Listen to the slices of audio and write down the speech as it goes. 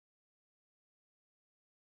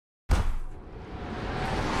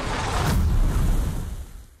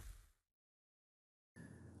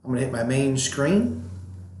I'm going to hit my main screen,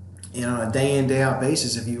 and on a day in, day out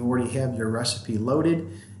basis, if you already have your recipe loaded,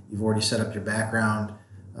 you've already set up your background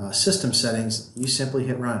system settings, you simply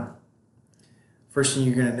hit run. First thing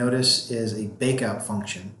you're going to notice is a bake out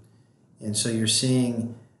function. And so you're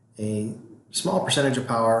seeing a small percentage of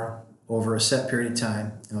power over a set period of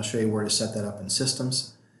time. And I'll show you where to set that up in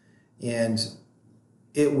systems. And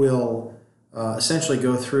it will essentially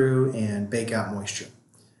go through and bake out moisture.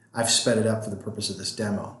 I've sped it up for the purpose of this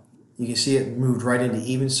demo. You can see it moved right into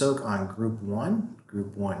even soak on group 1.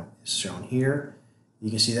 Group 1 is shown here. You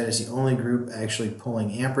can see that is the only group actually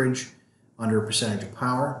pulling amperage under a percentage of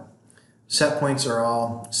power. Set points are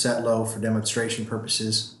all set low for demonstration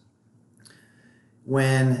purposes.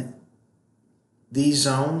 When these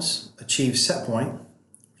zones achieve set point,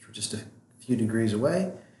 which are just a few degrees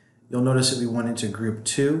away, you'll notice that we went into group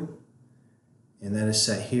 2, and that is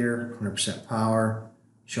set here, 100% power,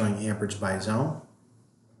 showing amperage by zone.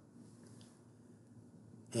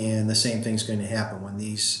 And the same thing's going to happen when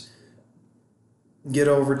these get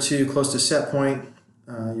over to close to set point.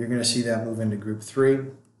 You're going to see that move into group 3.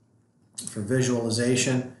 For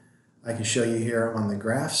visualization, I can show you here on the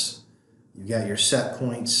graphs. You've got your set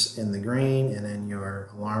points in the green and then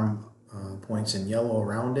your alarm points in yellow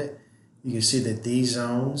around it. You can see that these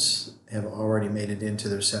zones have already made it into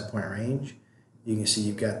their set point range. You can see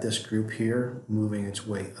you've got this group here moving its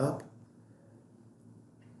way up.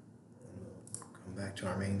 Come back to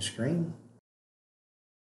our main screen.